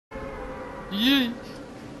Yee.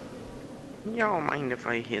 You don't mind if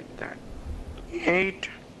I hit that? Hate.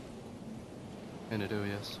 And I do,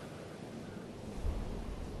 yes.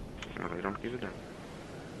 Well, I don't give a damn.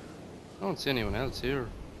 I don't see anyone else here.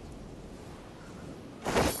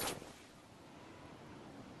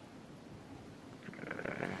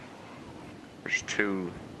 There's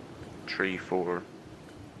 2, 3, 4,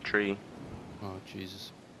 3. Oh,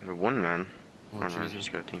 Jesus. One man. Oh, Oh no, Jesus. he's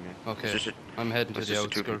got a teammate. Okay, It's just I'm heading to the just a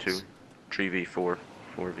 2v2. outskirts. 3v4.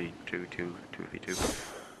 4v2, 2v2.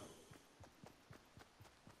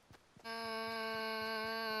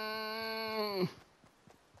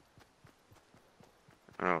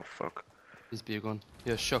 Oh, fuck. He's be a gun.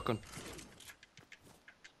 Yeah, shotgun.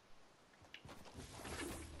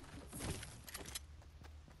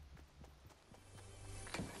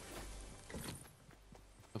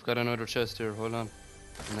 I've got another chest here, hold on.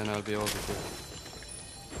 And then I'll be over to it.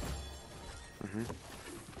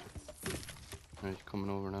 Right, coming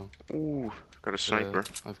over now. Ooh, got a sniper.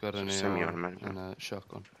 I've got an AR semi-automatic and a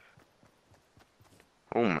shotgun.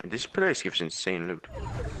 Oh my, this place gives insane loot.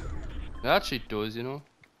 It actually does, you know.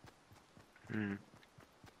 Hmm.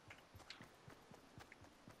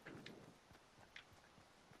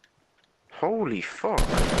 Holy fuck.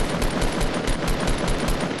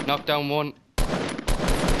 Knock down one.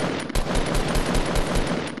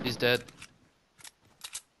 He's dead.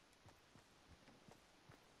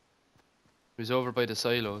 He's over by the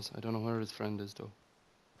silos. I don't know where his friend is though.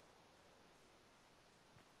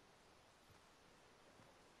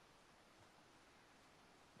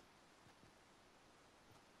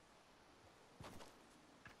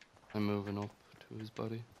 I'm moving up to his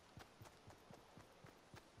body.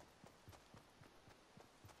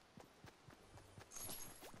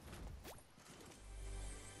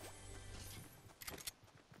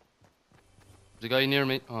 There's a guy near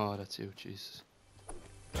me. Oh, that's you, Jesus.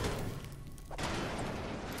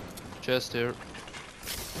 Chest here.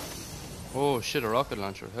 Oh shit, a rocket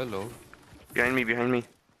launcher. Hello. Behind me, behind me.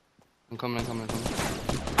 I'm coming. Holy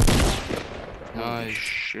Nice.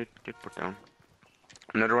 shit, get put down.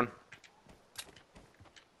 Another one.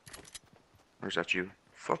 Or is that you?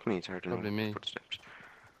 Fuck me, it's hard to know. Probably me. Footsteps.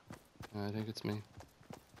 I think it's me.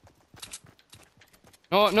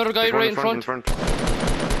 No, another guy There's one right in front. front.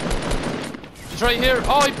 He's right here.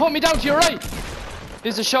 Oh, he put me down to your right.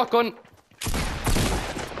 Here's a shotgun.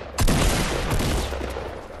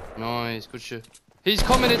 Nice, good shit. He's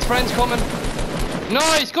coming, his friend's coming.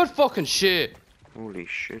 Nice, good fucking shit. Holy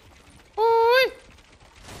shit. Oi.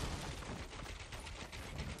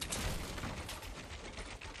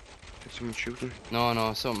 Is someone shooting?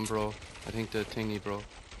 No, something broke. I think the thingy broke.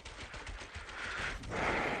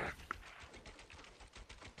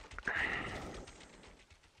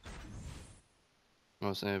 I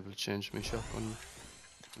wasn't able to change my shotgun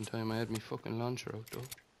in time. I had my fucking launcher out though.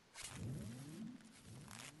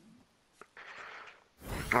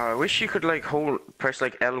 I wish you could like press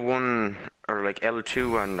like L1 or like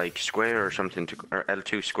L2 on like square or something or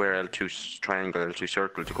L2 square, L2 triangle, L2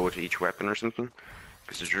 circle to go to each weapon or something.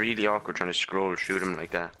 Because it's really awkward trying to scroll through them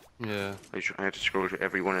like that. Yeah. I had to scroll through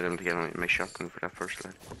every one of them to get my shotgun for that first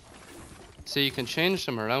leg. See, you can change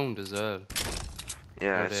them around as well.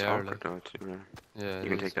 Yeah, Where it's they are, awkward though too. Yeah. You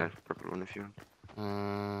can take that purple one if you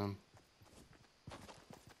want.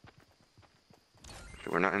 Okay,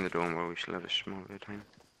 we're not in the dome, well, we still have a small bit of time.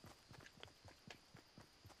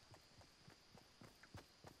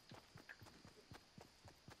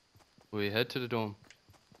 We head to the dome.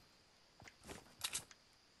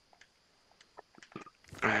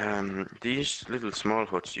 These little small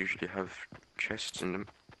huts usually have chests in them.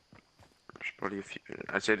 There's probably a few.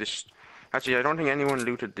 I'd say this. Actually, I don't think anyone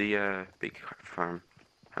looted the big farm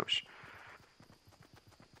house.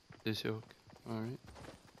 This yoke. Alright.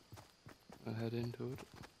 I'll head into it.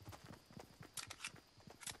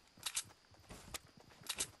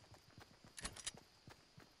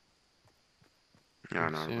 No,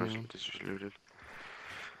 it wasn't. This was looted.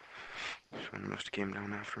 Someone must have came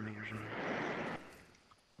down after me or something.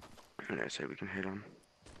 And I say we can head on.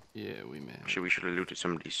 Yeah, we may. We should have looted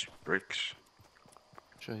some of these bricks.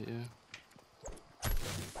 Try, yeah.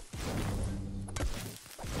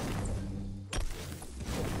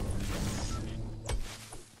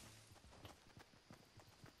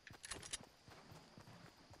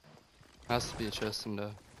 Has to be a chest in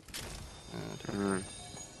there. You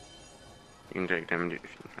can take them if you.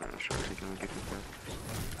 I'm sure you can get them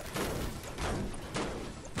back.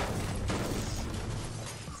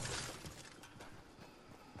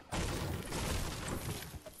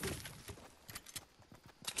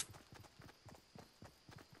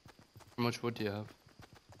 How much wood do you have?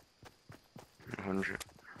 100.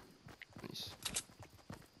 Nice.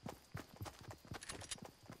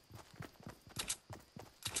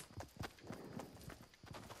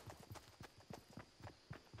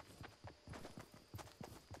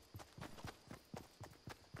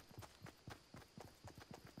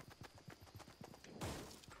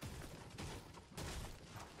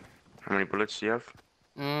 How many bullets do you have?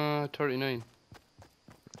 39.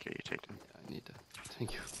 Okay, you take them. Yeah, I need that.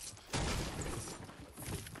 Thank you.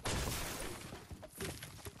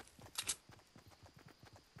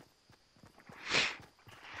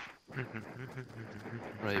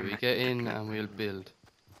 Right, we get in and we'll build.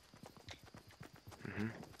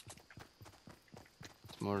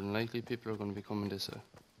 It's more than likely people are going to be coming this way.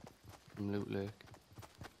 From Loot Lake.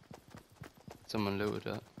 Someone looted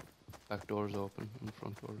that. Back door's open and the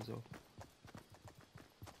front door is open.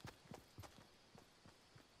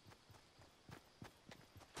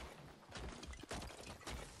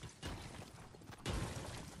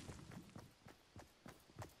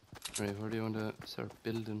 Right, where do you want to start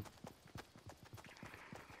building?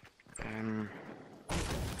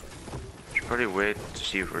 Should probably wait to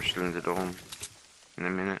see if we're still in the dome in a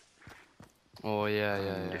minute. Oh yeah,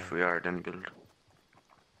 And if we are, then build.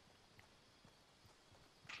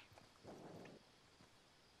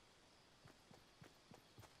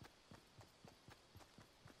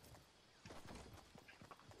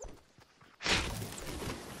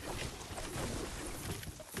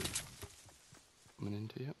 Coming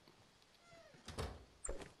into you.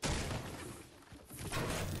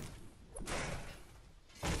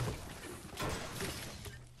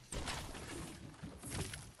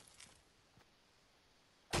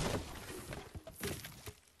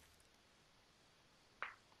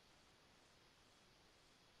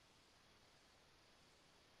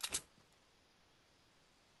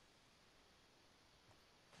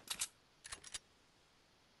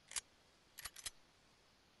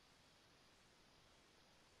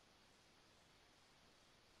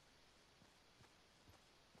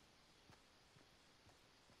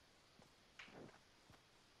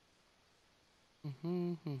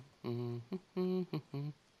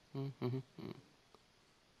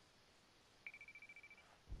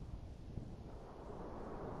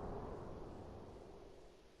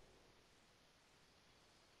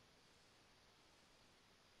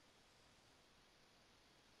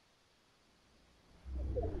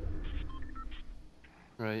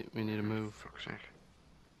 Right, we need to move. Fuck's sake.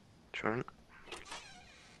 Sure.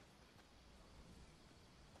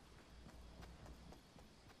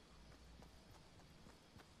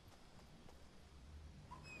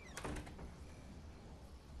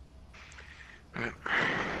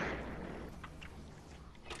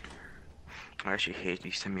 I actually hate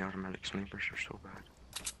these semi-automatic snipers, they're so bad.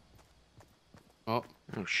 Oh.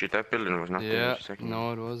 Oh shit, that building was not there Yeah, a second ago.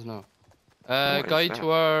 no it was not. What is Guy that?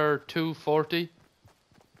 to our 240.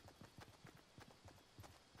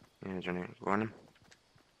 Yeah, Johnny, go on him.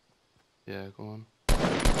 Yeah, go on.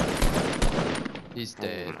 He's Oh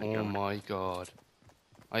dead. my Oh God. my god.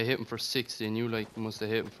 I hit him for 60 and you like must have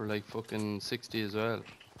hit him for like fucking 60 as well.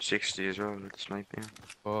 60 as well, let's snipe, yeah.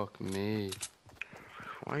 Fuck me.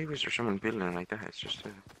 Why was there someone building like that? It's just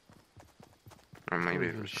or maybe Probably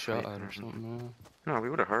it been was a shot fight at or or something. something. No,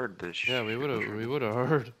 we would have heard this. Yeah, we would have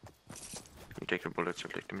heard. You take the bullets,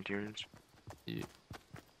 I'll take the materials. Yeah.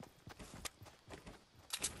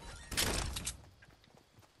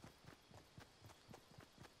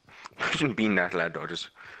 Imagine being that lad though, just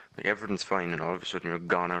like everything's fine and all of a sudden you're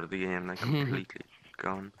gone out of the game, like completely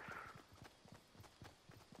gone.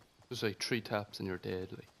 Just like 3 taps and you're dead,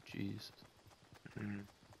 like Jesus. That's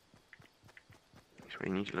why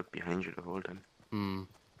you need to look behind you the whole time.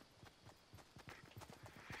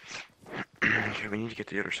 Okay, we need to get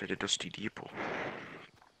to the other side of Dusty Depot.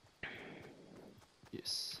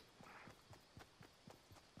 Yes.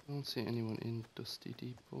 I don't see anyone in Dusty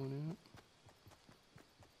Depot now.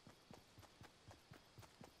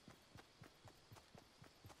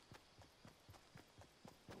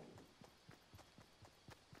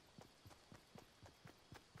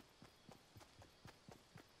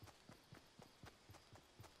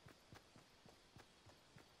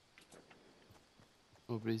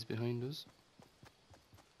 Nobody's behind us.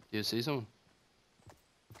 Do you see someone?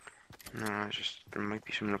 No, it's just there might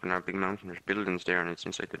be someone up in that big mountain. There's buildings there and it's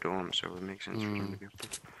inside the dome, so it makes sense for them to be up there.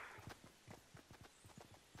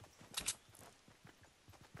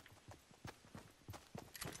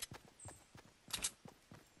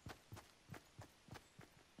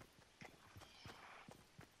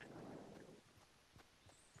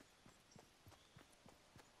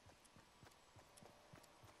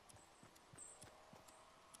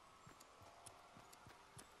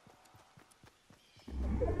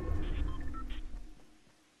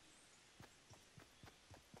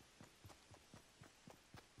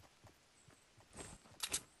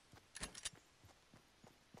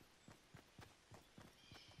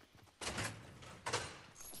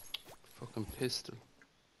 Fucking pistol.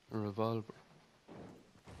 A revolver.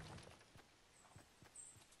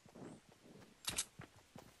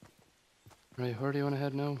 Right, where do you want to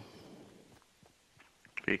head now?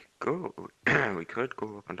 We could go. We could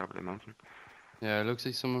go up on top of the mountain. Yeah, it looks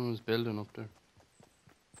like someone was building up there.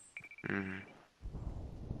 Mm.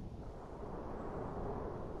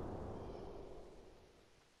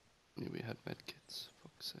 Knew we had medkits.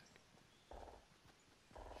 Fuck's sake.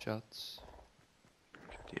 Shots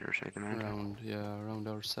The other side of the mountain. around, yeah, around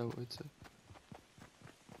our south, I'd say.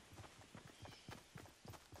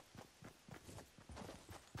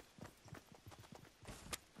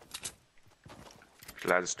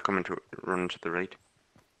 Lads coming to run to the right.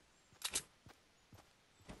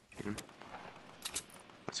 See them?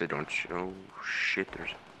 I said don't. Oh shit! There's.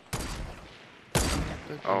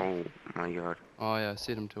 That guy. Oh my god. Oh yeah, I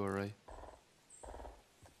see them to our right.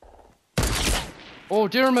 Oh,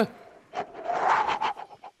 Jeremy!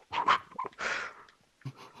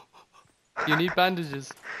 You need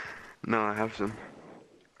bandages. No, I have some.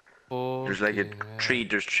 There's like Okay,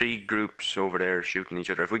 there's three groups over there shooting each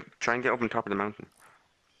other. If we try and get up on top of the mountain.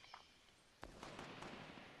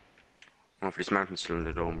 Oh, if this mountain's still in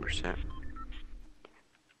the dome, we're set.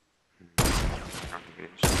 I don't think it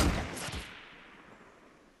is.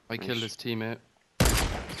 I Nice. killed his teammate.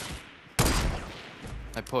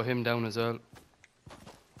 I put him down as well.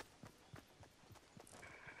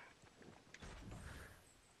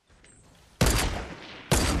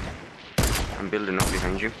 I'm building up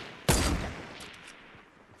behind you.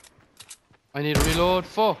 I need to reload.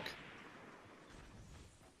 Fuck.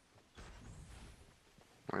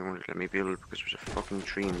 Why won't it let me build? Because there's a fucking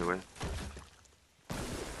tree in the way.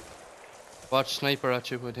 Watch sniper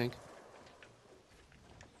at you, I think.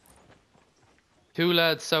 Two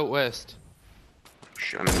lads southwest.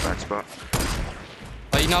 Shit, I'm in a bad spot.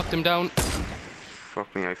 I knocked him down.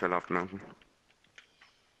 Fuck me, I fell off the mountain.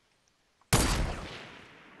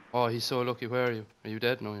 Oh, he's so lucky. Where are you? Are you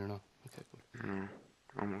dead? No, you're not. Okay, good.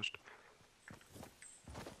 Almost.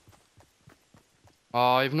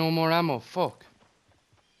 Oh, I have no more ammo. Fuck.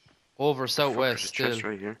 Over southwest Fuck, there's a still. chest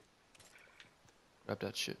right here. Grab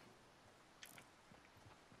that shit.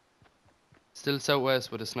 Still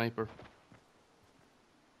southwest with a sniper.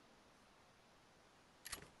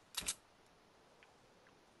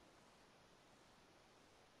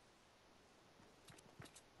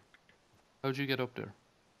 How'd you get up there?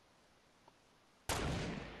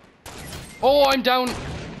 Oh, I'm down!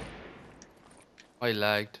 I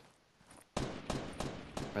lagged.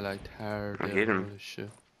 I lagged hard. I there, hit him. holy shit.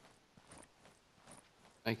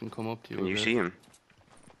 I can come up to you. Can a you bit. see him?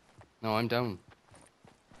 No, I'm down.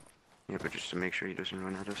 Yeah, but just to make sure he doesn't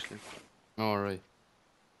run at us. Like. Alright.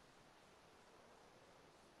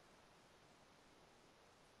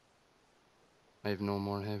 I have no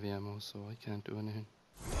more heavy ammo, so I can't do anything.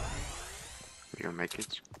 You got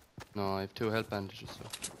medkits? No, I have 2 health bandages,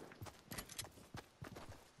 so.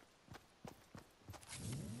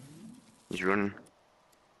 He's running.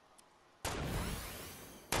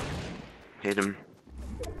 Hit him.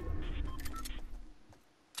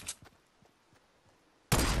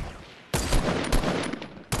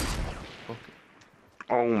 Fuck.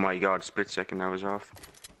 Oh my god, split second I was off.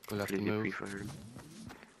 We'll have to Completely move. pre-fired him.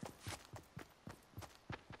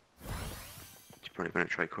 He's probably gonna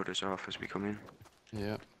try cut us off as we come in.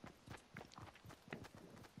 Yeah.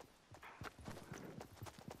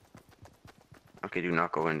 Okay, do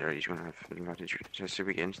not go in there. He's gonna have an advantage. Let's see if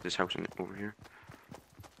we get into this house over here.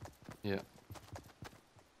 Yeah.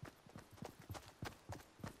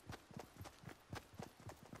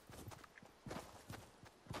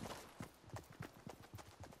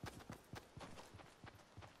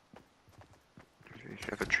 If you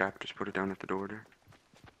have a trap, just put it down at the door there.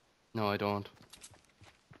 No, I don't.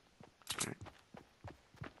 Right.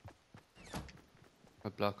 I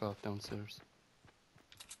block off downstairs.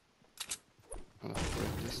 I'll have to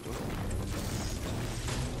break this door.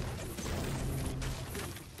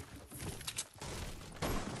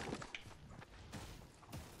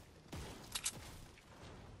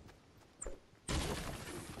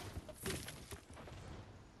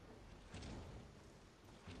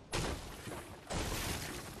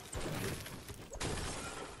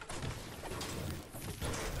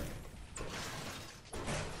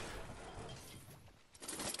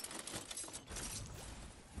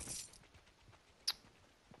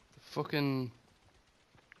 Fucking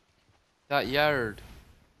that yard,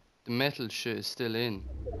 the metal shit is still in.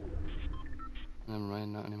 Never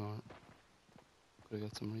mind, not anymore. Could have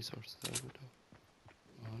got some resources out of it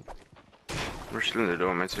though. We're still in the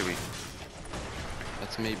dome, I'd say we.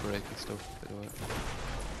 That's me breaking stuff, by the way.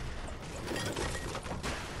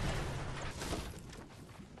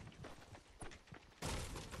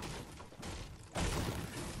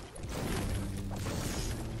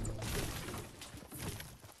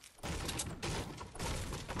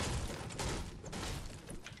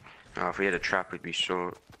 Oh, if we had a trap, we'd be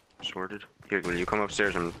so sorted. Here, will you come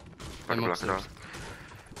upstairs and try to I'm block it upstairs. off?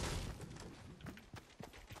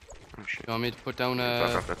 Oh shit. You want me to put down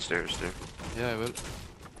Block off that stairs there. Yeah, I will.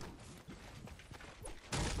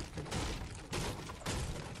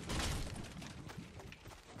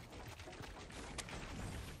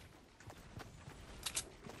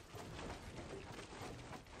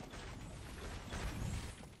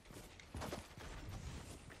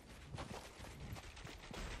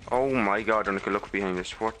 Oh my god, and I could look behind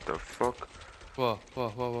us. What the fuck? Whoa, whoa,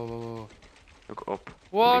 whoa, whoa, whoa, whoa. Look up.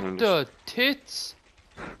 What Behind us. the tits?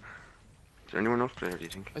 Is there anyone up there, do you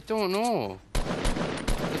think? I don't know.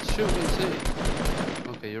 Let's shoot and see.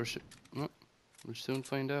 Okay, you're no, we'll soon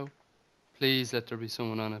find out. Please let there be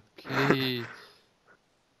someone on it. Please.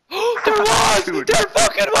 Oh, there was! Dude. There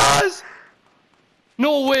fucking was!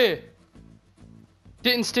 No way!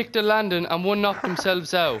 Didn't stick the landing and one knocked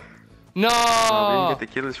themselves out. No! Oh, we didn't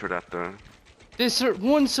get the kills for that though.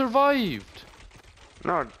 One survived.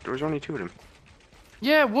 No, there was only 2 of them.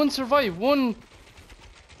 Yeah, one survived. One.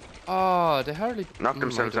 Ah, they hardly Knocked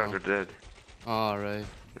themselves out, they're dead. Alright.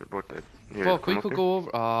 They're both dead. Here, Fuck, come we up could here. go over.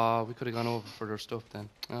 Ah, we could have gone over for their stuff then.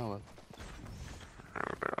 Oh well. Ah,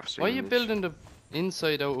 we're better off Why are seeing you this. building the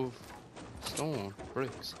inside out of stone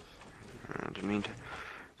bricks? I didn't mean to.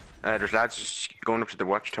 There's lads going up to the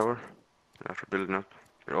watchtower after building up.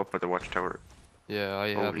 They're up at the watchtower. Yeah, I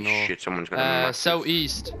have Holy no. shit, someone's got a massive...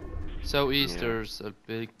 Southeast. Southeast, Yeah. there's a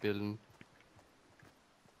big building.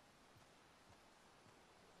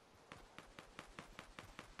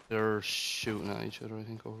 They're shooting at each other, I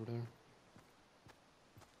think, over there.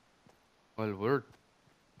 Well, we're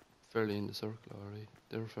fairly in the circle already.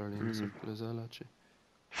 They're fairly in the circle as well, actually.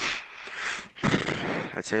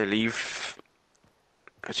 I'd say leave.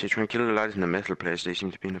 I'd say try and kill the lads in the metal place. They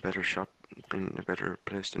seem to be in a better shot, in a better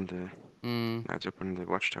place than the lads up in the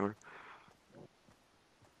watchtower.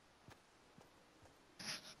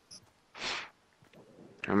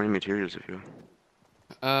 How many materials have you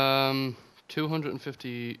got?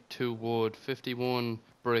 252 wood, 51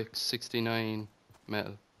 bricks, 69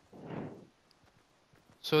 metal.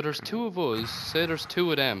 So there's 2 of us, say there's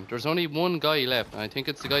 2 of them. There's only 1 guy left, and I think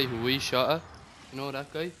it's the guy who we shot at. You know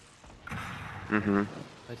that guy? Mm-hmm.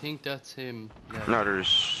 I think that's him. Yeah. No,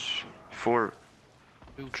 there's 4.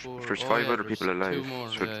 2, 4. There's oh, 5 yeah, other there's people alive. 2 more.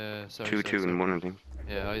 So Yeah, sorry, 2, sorry, 2, and 1, I think.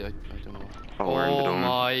 Yeah, I don't know. Oh, we're in the dome.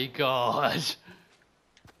 My god.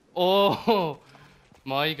 Oh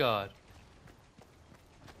my god.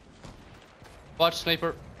 Watch,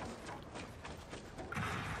 sniper.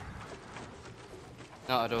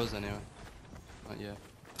 Not of those anyway. Not yet.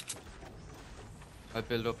 I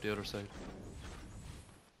build up the other side.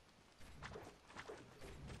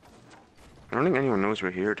 I don't think anyone knows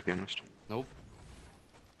we're here, to be honest. Nope.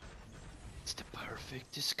 It's the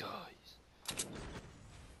perfect disguise.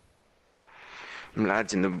 Them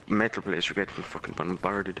lads in the metal place are getting fucking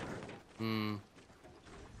bombarded. Hmm.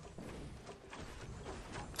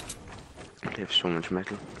 They have so much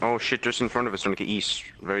metal. Oh shit, just in front of us, on the east,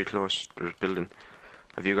 very close, there's a building.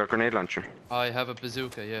 Have you got a grenade launcher? I have a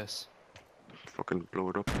bazooka, yes. Fucking blow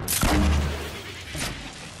it up.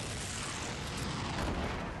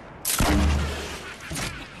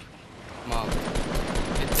 Come on.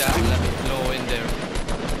 Get down and let me blow in there.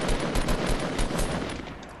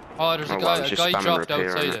 Oh, there's a Oh, guy. wow, A just guy spamming dropped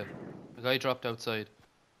repair on outside it. it. A guy dropped outside.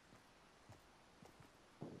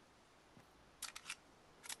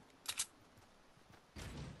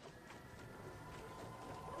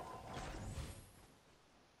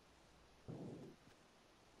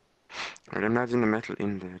 Are them lads in the metal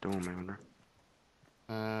in the dome, I wonder?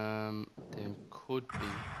 They could be.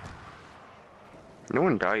 No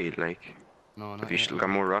one died, like. No, not Have you yet, still no. got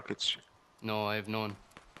more rockets? No, I have none.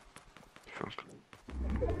 Fuck.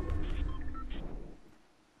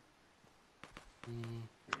 Mm,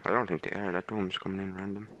 I don't think they are, that dome's coming in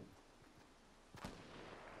random.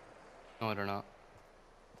 no, they're not.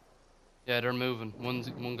 Yeah, they're moving.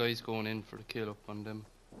 One guy's going in for the kill up on them.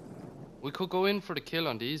 We could go in for the kill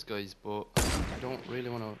on these guys, but I don't really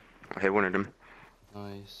want to. I hit one of them.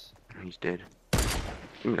 Nice. He's dead.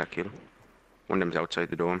 Give me that kill. One of them's outside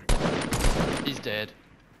the dome. He's dead.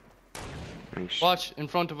 Nice. Watch, in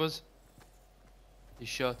front of us. He's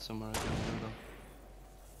shot somewhere. I don't know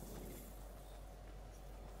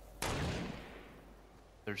though.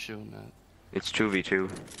 They're shooting at. It's 2v2.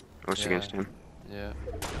 Us Yeah. against him. Yeah.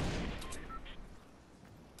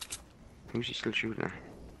 Who's he still shooting at?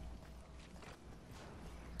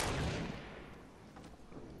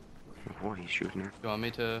 What he's shooting at? You want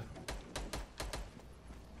me to?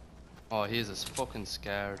 Oh, he's a fucking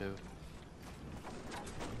scar, dude.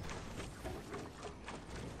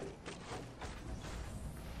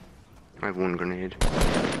 I have one grenade.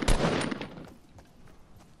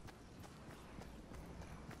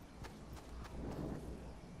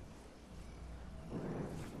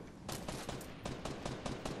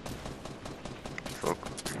 Fuck.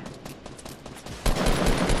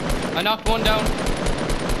 I knocked one down.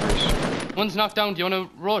 Nice. One's knocked down. Do you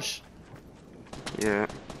want to rush? Yeah.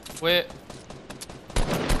 Wait.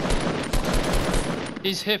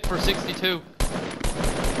 He's hit for 62.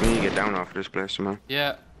 We need to get down off of this place somehow.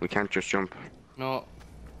 Yeah. We can't just jump. No.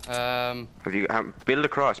 Have you build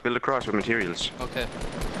across with materials. Okay.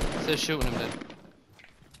 Says shooting him then.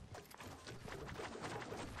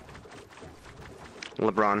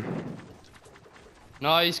 LeBron.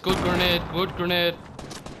 Nice, good grenade, good grenade.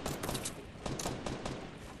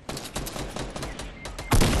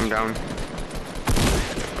 I'm down.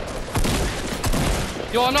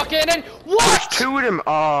 Yo, I'm not getting in. There's What? two of them.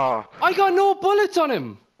 Oh, I got no bullets on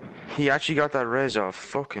him. he actually got that res off.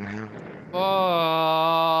 Fucking hell.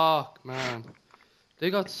 Fuck, man. They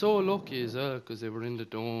got so lucky as well because they were in the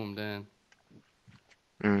dome then.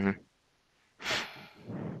 Mhm.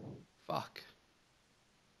 Fuck.